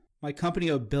My company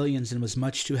owed billions and was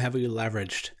much too heavily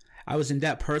leveraged. I was in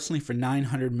debt personally for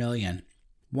 $900 million.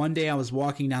 One day I was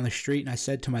walking down the street and I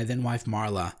said to my then wife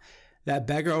Marla, "That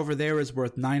beggar over there is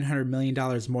worth $900 million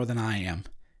more than I am."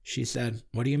 She said,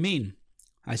 "What do you mean?"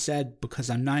 I said,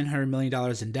 "Because I'm $900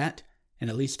 million in debt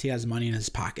and at least he has money in his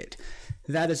pocket."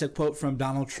 That is a quote from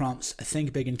Donald Trump's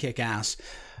Think Big and Kick Ass,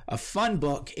 a fun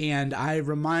book, and I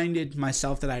reminded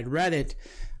myself that I'd read it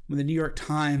when the New York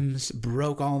Times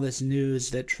broke all this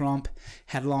news that Trump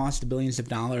had lost billions of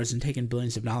dollars and taken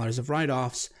billions of dollars of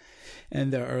write-offs in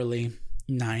the early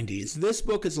 90s. This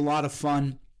book is a lot of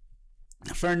fun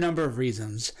for a number of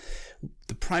reasons.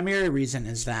 The primary reason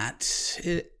is that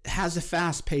it has a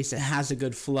fast pace, it has a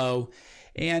good flow,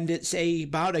 and it's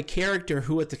about a character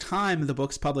who at the time of the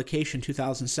book's publication,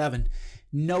 2007,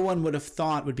 no one would have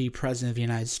thought would be president of the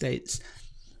United States.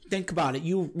 Think about it.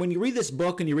 When you read this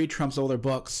book and you read Trump's older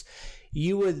books,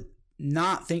 you would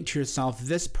not think to yourself,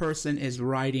 this person is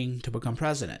writing to become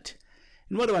president.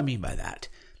 And what do I mean by that?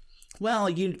 Well,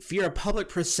 if you're a public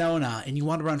persona and you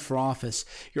want to run for office,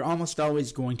 you're almost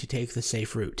always going to take the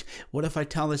safe route. What if I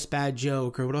tell this bad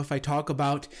joke? Or what if I talk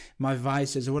about my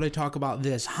vices? Or what if I talk about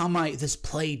this? How might this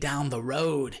play down the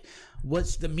road?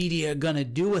 What's the media going to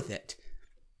do with it?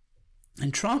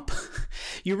 And Trump,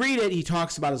 you read it, he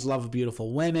talks about his love of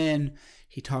beautiful women.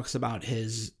 He talks about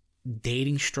his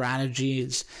dating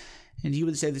strategies. And you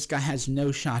would say this guy has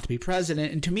no shot to be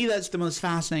president. And to me, that's the most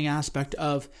fascinating aspect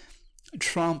of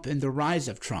Trump and the rise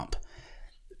of Trump.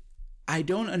 I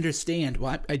don't understand.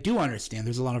 Well, I do understand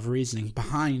there's a lot of reasoning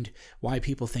behind why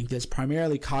people think this,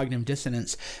 primarily cognitive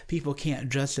dissonance. People can't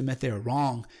just admit they're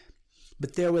wrong.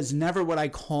 But there was never what I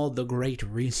call the Great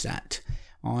Reset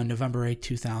on November 8,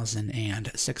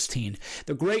 2016.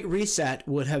 The Great Reset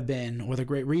would have been, or the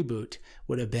Great Reboot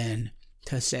would have been,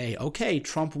 to say, okay,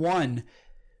 Trump won.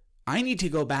 I need to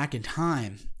go back in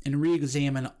time and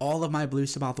re-examine all of my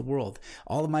beliefs about the world,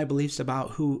 all of my beliefs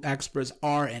about who experts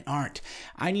are and aren't.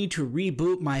 I need to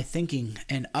reboot my thinking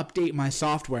and update my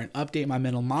software and update my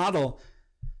mental model.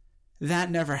 That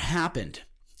never happened,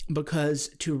 because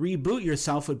to reboot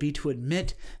yourself would be to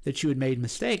admit that you had made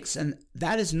mistakes, and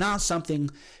that is not something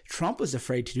Trump was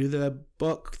afraid to do. The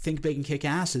book Think Big and Kick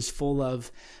Ass is full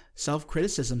of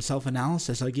self-criticism,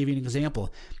 self-analysis. I'll give you an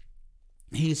example.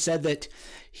 He said that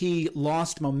he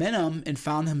lost momentum and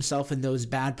found himself in those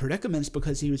bad predicaments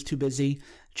because he was too busy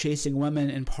chasing women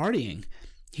and partying.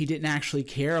 He didn't actually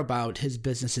care about his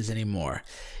businesses anymore.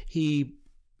 He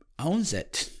owns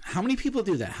it. How many people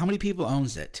do that? How many people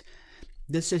owns it?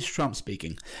 This is Trump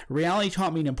speaking. Reality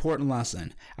taught me an important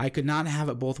lesson. I could not have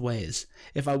it both ways.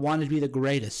 If I wanted to be the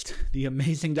greatest, the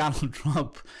amazing Donald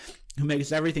Trump, who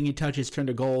makes everything he touches turn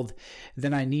to gold,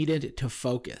 then I needed to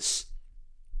focus.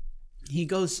 He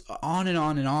goes on and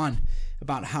on and on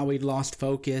about how he'd lost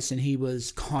focus and he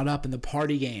was caught up in the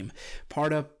party game,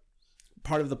 part of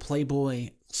the Playboy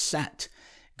set,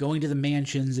 going to the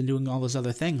mansions and doing all those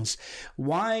other things.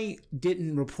 Why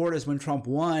didn't reporters, when Trump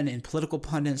won, and political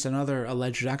pundits and other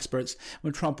alleged experts,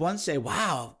 when Trump won, say,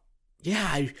 wow,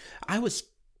 yeah, I was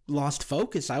lost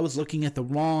focus. I was looking at the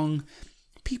wrong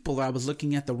people. I was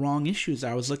looking at the wrong issues.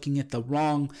 I was looking at the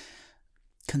wrong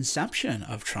conception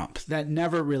of Trump. That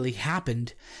never really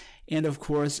happened. And of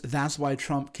course, that's why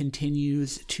Trump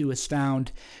continues to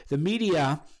astound the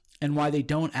media and why they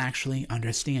don't actually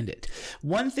understand it.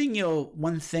 One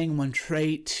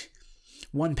trait,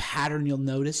 one pattern you'll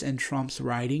notice in Trump's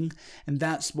writing, and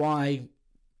that's why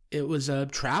it was a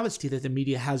travesty that the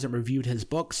media hasn't reviewed his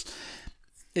books,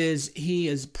 is he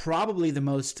is probably the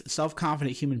most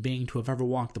self-confident human being to have ever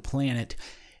walked the planet.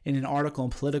 In an article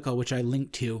in Politico, which I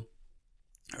linked to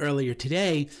earlier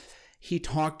today, he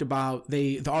talked about,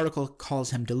 the article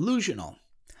calls him delusional.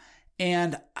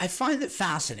 And I find it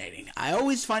fascinating. I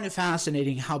always find it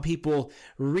fascinating how people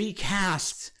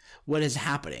recast what is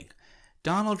happening.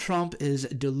 Donald Trump is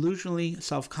delusionally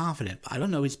self-confident. I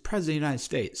don't know, he's president of the United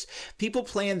States. People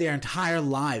plan their entire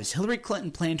lives. Hillary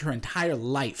Clinton planned her entire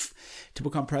life to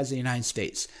become president of the United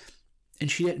States,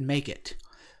 and she didn't make it.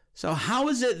 So how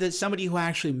is it that somebody who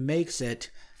actually makes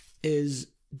it is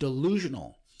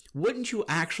delusional? Wouldn't you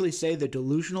actually say that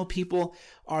delusional people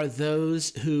are those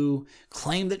who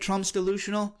claim that Trump's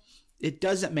delusional? It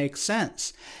doesn't make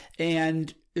sense.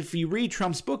 And if you read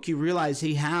Trump's book, you realize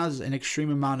he has an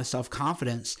extreme amount of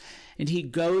self-confidence, and he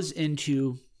goes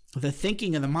into the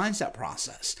thinking and the mindset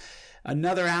process.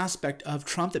 Another aspect of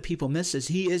Trump that people miss is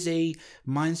he is a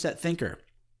mindset thinker.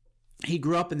 He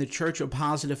grew up in the Church of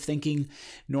Positive Thinking.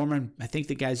 I think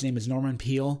the guy's name is Norman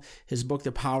Peale. His book,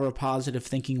 The Power of Positive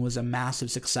Thinking, was a massive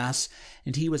success.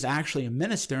 And he was actually a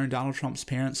minister, and Donald Trump's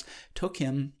parents took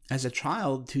him as a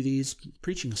child to these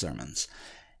preaching sermons.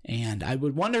 And I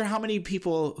would wonder how many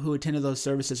people who attended those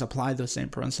services applied those same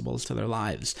principles to their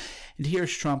lives. And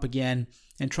here's Trump again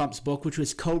in Trump's book, which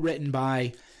was co-written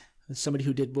by somebody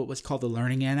who did what was called the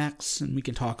Learning Annex. And we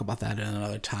can talk about that at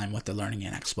another time, what the Learning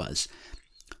Annex was.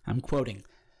 I'm quoting,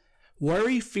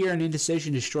 "Worry, fear, and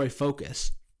indecision destroy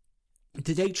focus.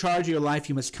 To take charge of your life,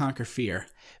 you must conquer fear.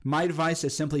 My advice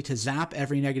is simply to zap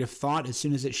every negative thought as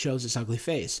soon as it shows its ugly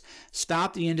face.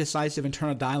 Stop the indecisive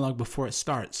internal dialogue before it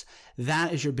starts.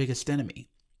 That is your biggest enemy.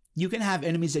 You can have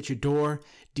enemies at your door,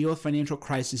 deal with financial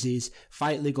crises,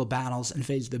 fight legal battles, and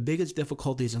face the biggest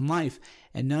difficulties in life,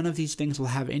 and none of these things will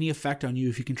have any effect on you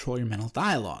if you control your mental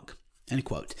dialogue." End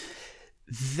quote.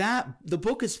 The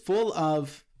book is full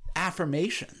of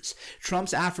affirmations.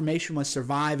 Trump's affirmation was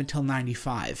survive until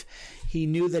 95. He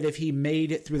knew that if he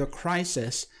made it through the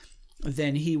crisis,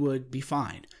 then he would be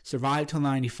fine. Survive till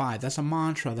 95. That's a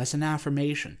mantra. That's an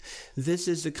affirmation. This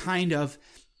is the kind of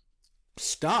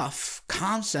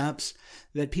concepts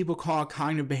that people call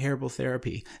cognitive behavioral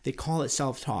therapy. They call it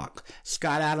self-talk.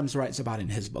 Scott Adams writes about it in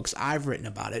his books. I've written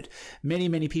about it. Many,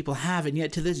 many people have. And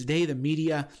yet to this day, the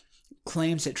media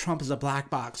claims that Trump is a black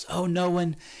box. Oh, no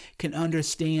one can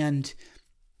understand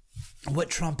what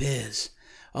Trump is.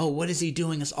 Oh, what is he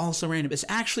doing? It's also random. It's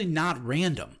actually not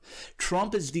random.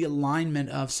 Trump is the alignment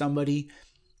of somebody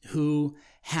who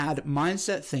had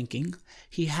mindset thinking.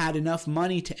 He had enough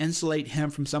money to insulate him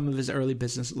from some of his early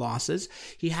business losses.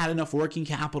 He had enough working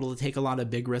capital to take a lot of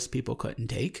big risks people couldn't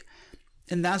take.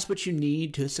 And that's what you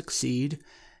need to succeed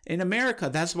in America.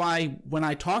 That's why when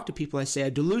I talk to people, I say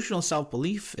a delusional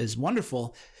self-belief is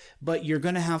wonderful, but you're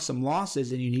going to have some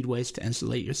losses and you need ways to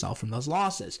insulate yourself from those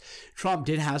losses. Trump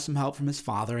did have some help from his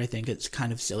father. I think it's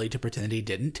kind of silly to pretend he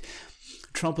didn't.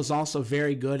 Trump was also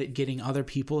very good at getting other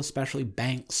people, especially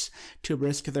banks, to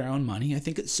risk their own money. I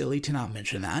think it's silly to not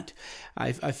mention that.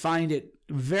 I find it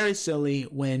very silly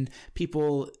when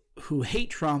people who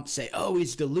hate Trump say, oh,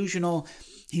 he's delusional.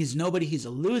 He's nobody. He's a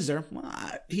loser. Well,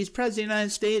 he's president of the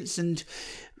United States, and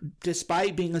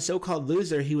despite being a so-called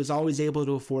loser, he was always able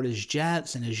to afford his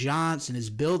jets and his yachts and his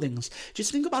buildings.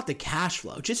 Just think about the cash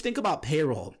flow. Just think about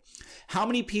payroll. How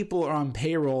many people are on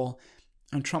payroll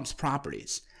on Trump's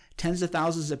properties? Tens of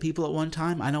thousands of people at one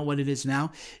time. I know what it is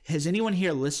now. Has anyone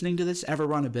here listening to this ever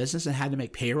run a business and had to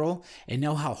make payroll and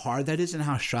know how hard that is and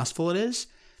how stressful it is?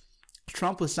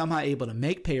 Trump was somehow able to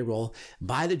make payroll,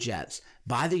 buy the jets,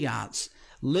 buy the yachts,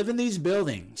 live in these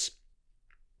buildings,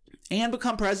 and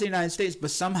become president of the United States,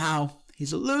 but somehow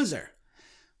he's a loser.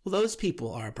 Well, those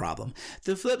people are a problem.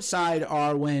 The flip side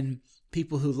are when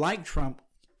people who like Trump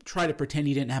try to pretend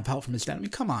he didn't have help from his dad. I mean,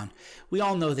 come on. We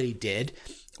all know that he did.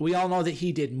 We all know that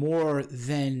he did more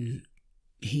than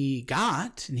he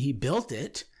got, and he built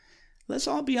it. Let's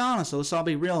all be honest. Let's all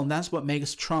be real. And that's what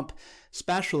makes Trump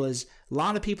special is a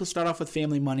lot of people start off with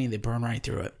family money and they burn right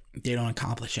through it. They don't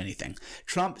accomplish anything.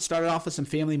 Trump started off with some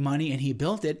family money and he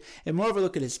built it. And moreover,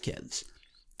 look at his kids.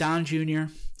 Don Jr.,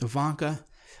 Ivanka.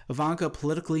 Ivanka,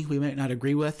 politically, we might not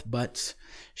agree with, but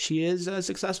she is a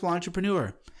successful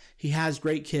entrepreneur. He has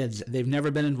great kids. They've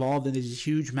never been involved in these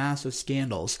huge, massive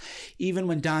scandals. Even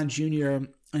when Don Jr. and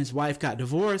his wife got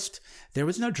divorced, there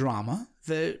was no drama.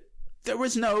 There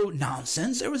was no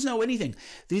nonsense. There was no anything.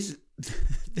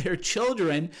 Their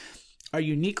children are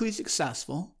uniquely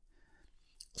successful.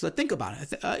 So think about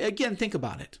it. Again, think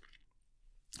about it.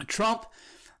 Trump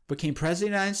became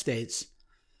president of the United States,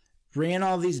 ran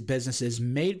all these businesses,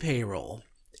 made payroll,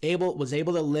 was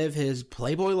able to live his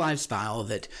playboy lifestyle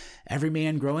that every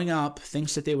man growing up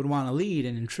thinks that they would want to lead.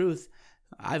 And in truth,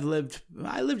 I lived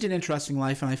an interesting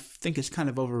life, and I think it's kind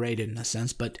of overrated in a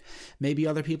sense, but maybe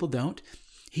other people don't.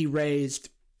 He raised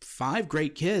 5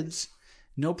 great kids,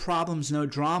 no problems, no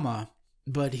drama,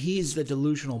 but he's the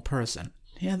delusional person.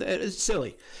 Yeah, it's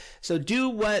silly. So do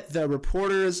what the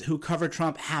reporters who cover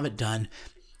Trump haven't done.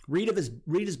 Read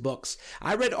his books.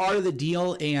 I read Art of the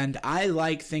Deal, and I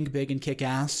like Think Big and Kick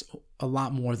Ass a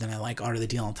lot more than I like Art of the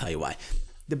Deal. I'll tell you why.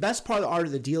 The best part of Art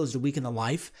of the Deal is The Week in the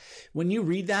Life. When you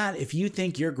read that, if you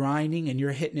think you're grinding and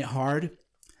you're hitting it hard,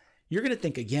 you're going to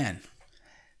think again,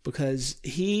 because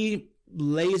he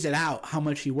lays it out how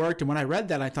much he worked. And when I read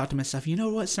that, I thought to myself, you know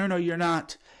what, Cerno, you're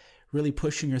not really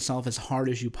pushing yourself as hard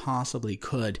as you possibly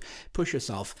could. Push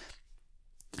yourself.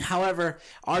 However,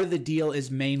 Art of the Deal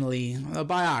is mainly a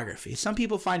biography. Some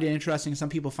people find it interesting. Some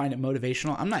people find it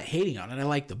motivational. I'm not hating on it. I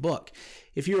like the book.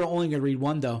 If you're only going to read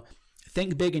one, though,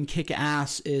 Think Big and Kick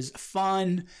Ass is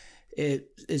fun. It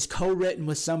is co-written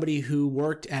with somebody who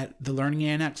worked at the Learning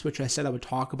Annex, which I said I would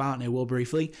talk about, and I will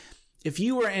briefly. If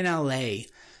you were in LA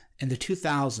in the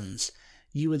 2000s,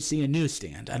 you would see a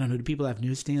newsstand. I don't know, do people have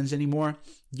newsstands anymore?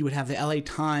 You would have the LA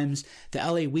Times, the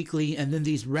LA Weekly, and then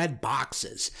these red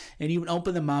boxes. And you would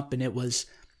open them up, and it was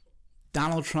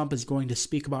Donald Trump is going to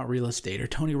speak about real estate, or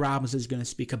Tony Robbins is going to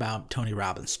speak about Tony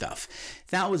Robbins stuff.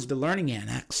 That was the Learning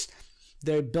Annex.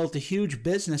 They built a huge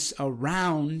business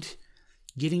around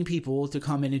getting people to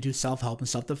come in and do self-help and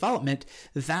self-development.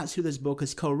 That's who this book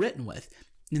is co-written with.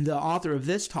 And the author of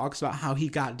this talks about how he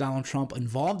got Donald Trump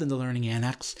involved in the Learning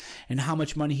Annex and how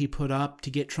much money he put up to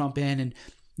get Trump in and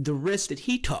the risk that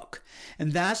he took.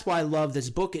 And that's why I love this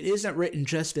book. It isn't written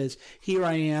just as, here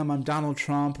I am, I'm Donald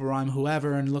Trump, or I'm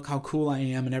whoever, and look how cool I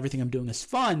am, and everything I'm doing is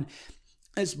fun.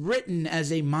 It's written as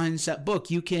a mindset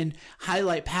book. You can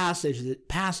highlight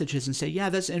passages and say, yeah,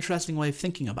 that's an interesting way of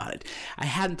thinking about it. I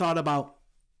hadn't thought about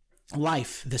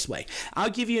life this way. I'll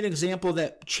give you an example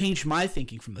that changed my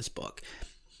thinking from this book.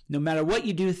 No matter what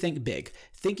you do, think big.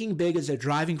 Thinking big is a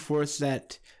driving force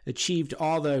that achieved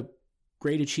all the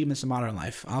great achievements in modern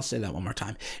life. I'll say that one more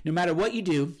time. No matter what you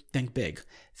do, think big.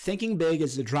 Thinking big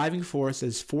is the driving force that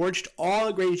has forged all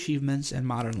the great achievements in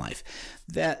modern life.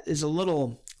 That is a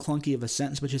little clunky of a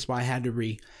sentence, which is why I had to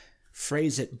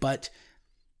rephrase it, but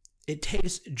it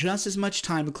takes just as much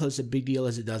time to close a big deal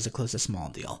as it does to close a small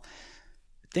deal.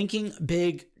 Thinking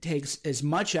big takes as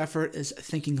much effort as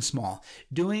thinking small.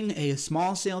 Doing a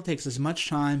small sale takes as much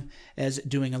time as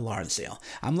doing a large sale.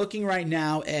 I'm looking right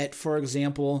now at, for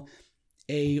example,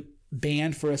 a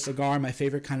band for a cigar, my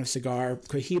favorite kind of cigar,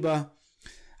 Cohiba.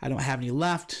 I don't have any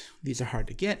left. These are hard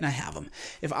to get, and I have them.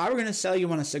 If I were going to sell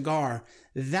you on a cigar,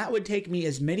 that would take me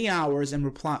as many hours and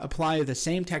apply the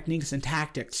same techniques and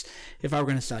tactics if I were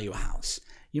going to sell you a house.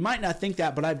 You might not think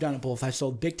that, but I've done it both. I've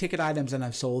sold big ticket items and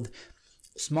I've sold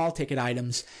small ticket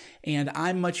items, and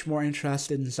I'm much more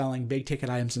interested in selling big ticket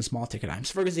items than small ticket items.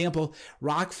 For example,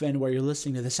 Rockfin, where you're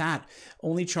listening to this at,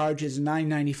 only charges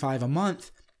 $9.95 a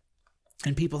month,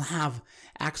 and people have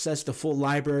access to full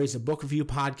libraries, a book review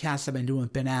podcast I've been doing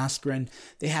with Ben Askren.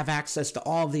 They have access to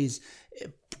all these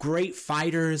great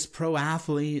fighters, pro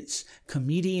athletes,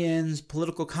 comedians,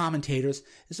 political commentators.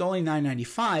 It's only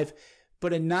 $9.95,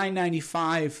 but a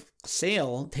 $9.95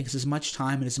 sale takes as much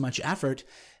time and as much effort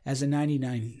as a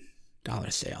 $99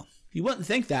 sale. You wouldn't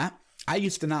think that. I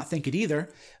used to not think it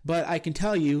either, but I can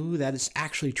tell you that it's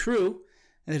actually true,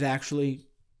 and it actually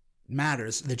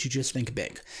matters that you just think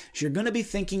big. If you're going to be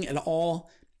thinking at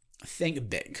all, think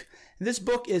big. And this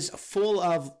book is full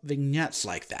of vignettes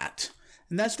like that,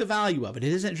 and that's the value of it.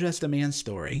 It isn't just a man's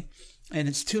story, and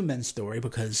it's two men's story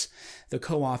because the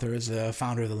co-author is the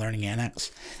founder of the Learning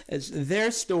Annex. It's their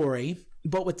story,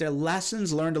 but with their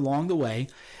lessons learned along the way.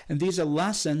 And these are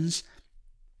lessons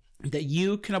that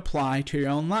you can apply to your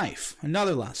own life.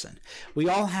 Another lesson. We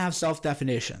all have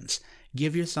self-definitions.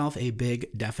 Give yourself a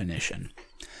big definition.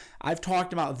 I've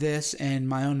talked about this in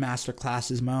my own master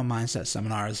classes, my own mindset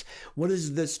seminars. What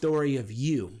is the story of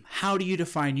you? How do you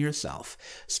define yourself?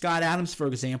 Scott Adams, for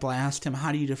example, I asked him,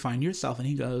 how do you define yourself? And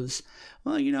he goes,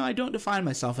 well, I don't define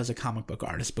myself as a comic book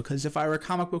artist, because if I were a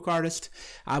comic book artist,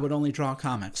 I would only draw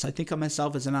comics. I think of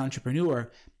myself as an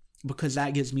entrepreneur because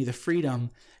that gives me the freedom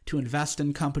to invest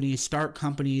in companies, start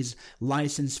companies,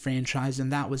 license franchise,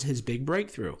 and that was his big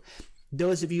breakthrough.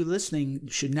 Those of you listening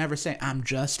should never say, I'm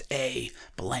just a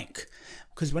blank.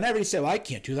 Because whenever you say, well, I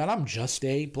can't do that, I'm just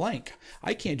a blank.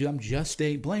 I can't do, I'm just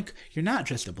a blank. You're not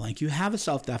just a blank. You have a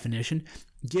self-definition.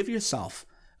 Give yourself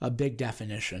a big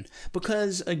definition.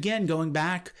 Because, again, going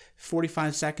back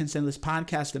 45 seconds in this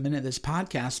podcast, a minute in this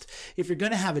podcast, if you're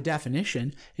going to have a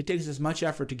definition, it takes as much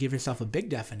effort to give yourself a big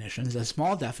definition as a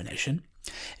small definition.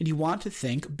 And you want to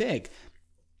think big.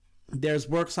 There's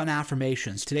works on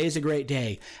affirmations. Today is a great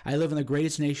day. I live in the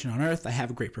greatest nation on earth. I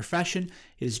have a great profession.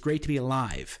 It is great to be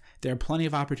alive. There are plenty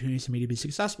of opportunities for me to be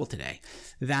successful today.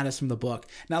 That is from the book.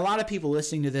 Now, a lot of people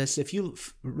listening to this, if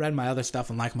you've read my other stuff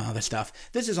and like my other stuff,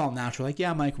 this is all natural. Like,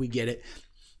 yeah, Mike, we get it.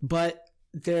 But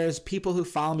there's people who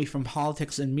follow me from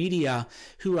politics and media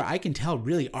who are, I can tell,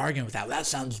 really arguing with that. That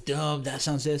sounds dumb. That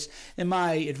sounds this. And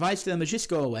my advice to them is just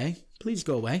go away. Please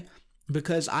go away.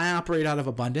 Because I operate out of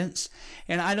abundance,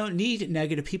 and I don't need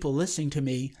negative people listening to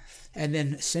me and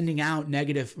then sending out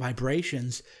negative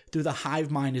vibrations through the hive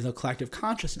mind and the collective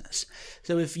consciousness.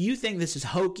 So if you think this is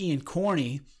hokey and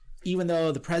corny, even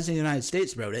though the President of the United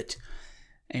States wrote it,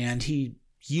 and he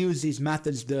used these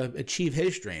methods to achieve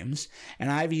his dreams,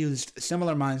 and I've used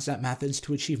similar mindset methods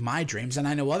to achieve my dreams, and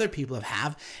I know other people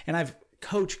have, and I've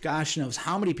coached gosh knows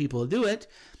how many people to do it.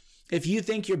 If you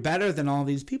think you're better than all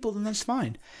these people, then that's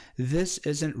fine. This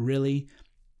isn't really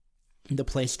the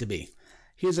place to be.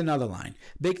 Here's another line.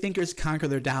 Big thinkers conquer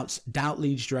their doubts. Doubt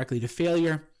leads directly to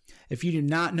failure. If you do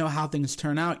not know how things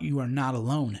turn out, you are not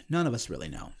alone. None of us really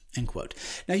know. End quote.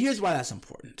 Now, here's why that's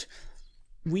important.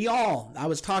 I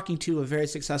was talking to a very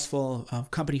successful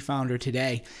company founder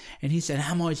today, and he said,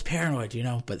 I'm always paranoid,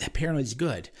 but that paranoid is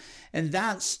good. And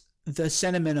that's the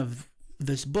sentiment of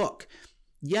this book.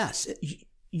 Yes,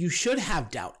 you should have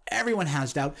doubt. Everyone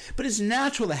has doubt, but it's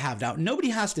natural to have doubt. Nobody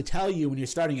has to tell you when you're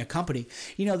starting a company,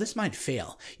 this might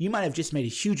fail. You might have just made a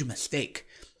huge mistake.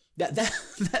 That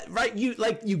right?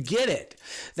 You get it.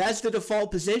 That's the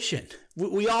default position.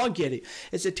 We all get it.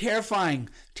 It's a terrifying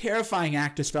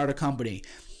act to start a company,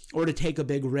 or to take a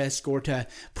big risk, or to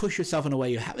push yourself in a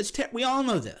way you have. We all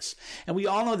know this, and we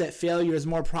all know that failure is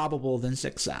more probable than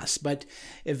success. But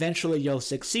eventually, you'll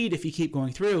succeed if you keep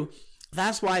going through.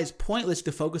 That's why it's pointless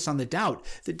to focus on the doubt.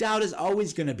 The doubt is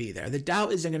always going to be there. The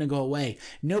doubt isn't going to go away.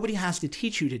 Nobody has to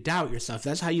teach you to doubt yourself.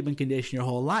 That's how you've been conditioned your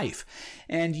whole life.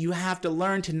 And you have to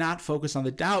learn to not focus on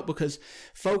the doubt, because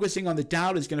focusing on the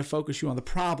doubt is going to focus you on the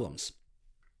problems.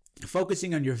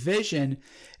 Focusing on your vision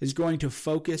is going to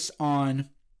focus on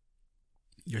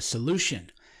your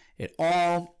solution. It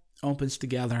all opens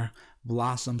together,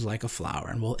 blossoms like a flower.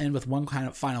 And we'll end with one kind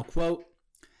of final quote.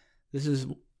 This is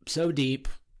so deep,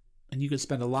 and you could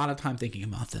spend a lot of time thinking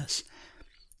about this.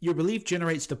 Your belief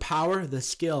generates the power, the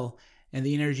skill, and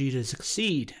the energy to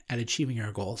succeed at achieving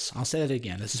your goals. I'll say that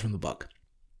again. This is from the book.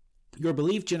 Your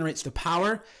belief generates the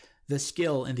power, the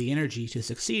skill, and the energy to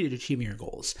succeed at achieving your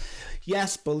goals.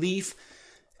 Yes, belief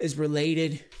is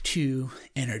related to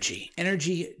energy.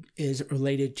 Energy is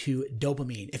related to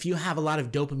dopamine. If you have a lot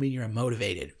of dopamine, you're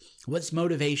motivated. What's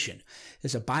motivation?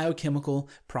 It's a biochemical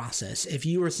process. If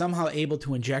you were somehow able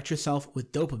to inject yourself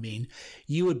with dopamine,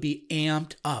 you would be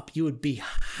amped up. You would be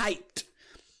hyped.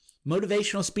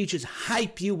 Motivational speeches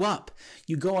hype you up.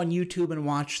 You go on YouTube and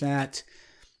watch that.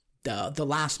 The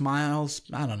Last Miles,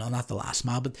 I don't know, not The Last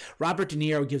Mile, but Robert De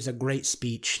Niro gives a great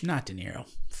speech. Not De Niro,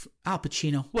 Al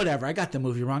Pacino, whatever. I got the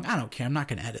movie wrong. I don't care. I'm not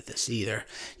going to edit this either.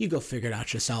 You go figure it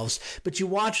out yourselves. But you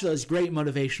watch those great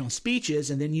motivational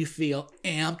speeches, and then you feel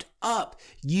amped up.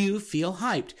 You feel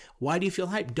hyped. Why do you feel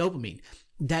hyped? Dopamine.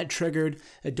 That triggered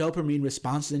a dopamine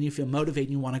response, and then you feel motivated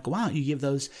and you want to go out. You give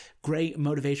those great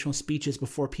motivational speeches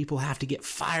before people have to get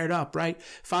fired up, right?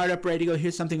 Fired up, ready to go.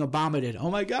 Here's something Obama did.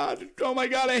 Oh my God,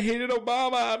 I hated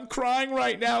Obama. I'm crying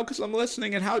right now because I'm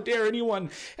listening, and how dare anyone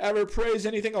ever praise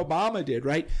anything Obama did,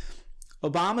 right?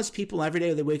 Obama's people every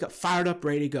day, they wake up fired up,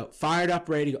 ready to go, fired up,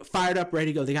 ready to go, fired up,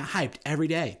 ready to go. They got hyped every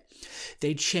day.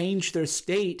 They changed their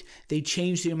state. They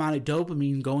changed the amount of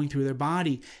dopamine going through their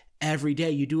body every day.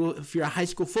 You do it if you're a high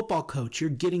school football coach. You're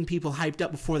getting people hyped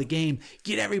up before the game.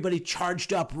 Get everybody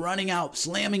charged up, running out,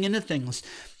 slamming into things.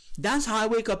 That's how I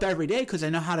wake up every day, because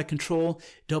I know how to control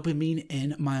dopamine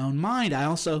in my own mind. I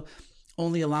also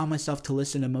only allow myself to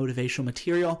listen to motivational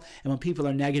material. And when people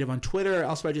are negative on Twitter or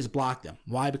elsewhere, I just block them.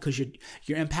 Why? Because you're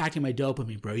impacting my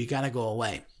dopamine, bro. You got to go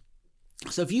away.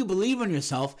 So if you believe in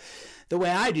yourself the way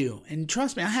I do, and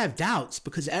trust me, I have doubts,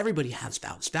 because everybody has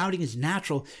doubts. Doubting is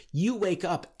natural. You wake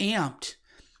up amped,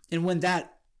 and when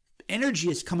that energy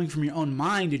is coming from your own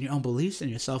mind and your own beliefs in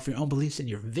yourself, your own beliefs in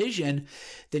your vision,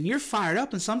 then you're fired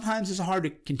up, and sometimes it's hard to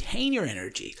contain your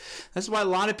energy. That's why a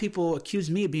lot of people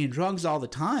accuse me of being drugs all the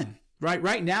time.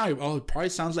 Right now, it probably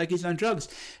sounds like he's on drugs.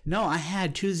 No, I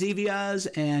had 2 Zevias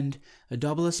and a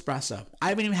double espresso. I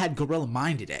haven't even had Gorilla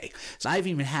Mind today. So I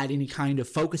haven't even had any kind of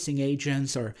focusing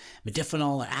agents or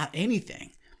medicinal or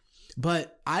anything.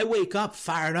 But I wake up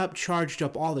fired up, charged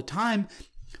up all the time,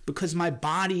 because my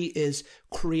body is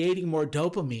creating more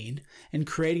dopamine and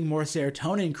creating more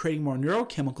serotonin and creating more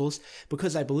neurochemicals,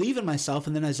 because I believe in myself.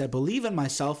 And then as I believe in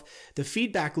myself, the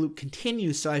feedback loop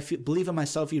continues. So I believe in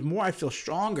myself even more. I feel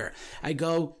stronger. I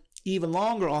go even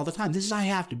longer all the time. This is how I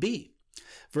have to be.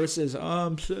 Versus,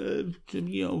 world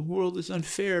is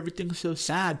unfair. Everything's so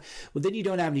sad. Well, then you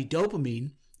don't have any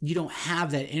dopamine. You don't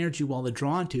have that energy well to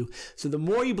draw into. So the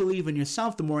more you believe in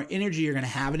yourself, the more energy you're going to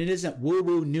have. And it isn't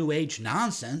woo-woo new age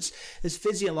nonsense. It's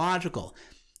physiological.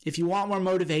 If you want more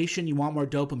motivation, you want more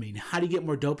dopamine. How do you get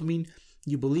more dopamine?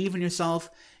 You believe in yourself.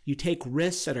 You take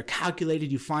risks that are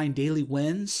calculated. You find daily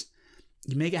wins.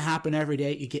 You make it happen every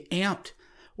day. You get amped.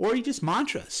 Or you just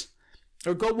mantras.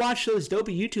 Or go watch those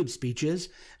dopey YouTube speeches,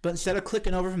 but instead of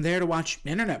clicking over from there to watch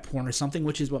internet porn or something,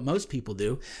 which is what most people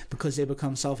do because they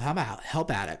become self-help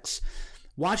addicts,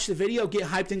 watch the video, get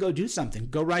hyped, and go do something.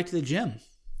 Go right to the gym.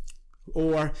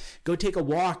 Or go take a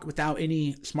walk without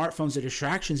any smartphones or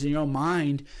distractions in your own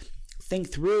mind.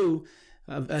 Think through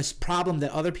a problem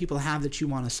that other people have that you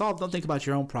want to solve, don't think about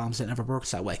your own problems. It never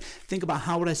works that way. Think about,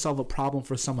 how would I solve a problem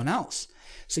for someone else?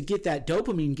 So get that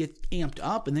dopamine, get amped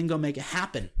up, and then go make it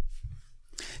happen.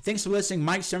 Thanks for listening.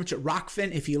 Mike Cernovich at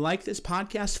Rockfin. If you like this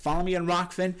podcast, follow me on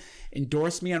Rockfin.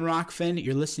 Endorse me on Rockfin.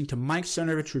 You're listening to Mike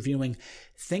Cernovich reviewing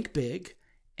Think Big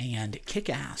and Kick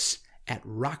Ass at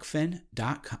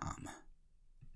Rockfin.com.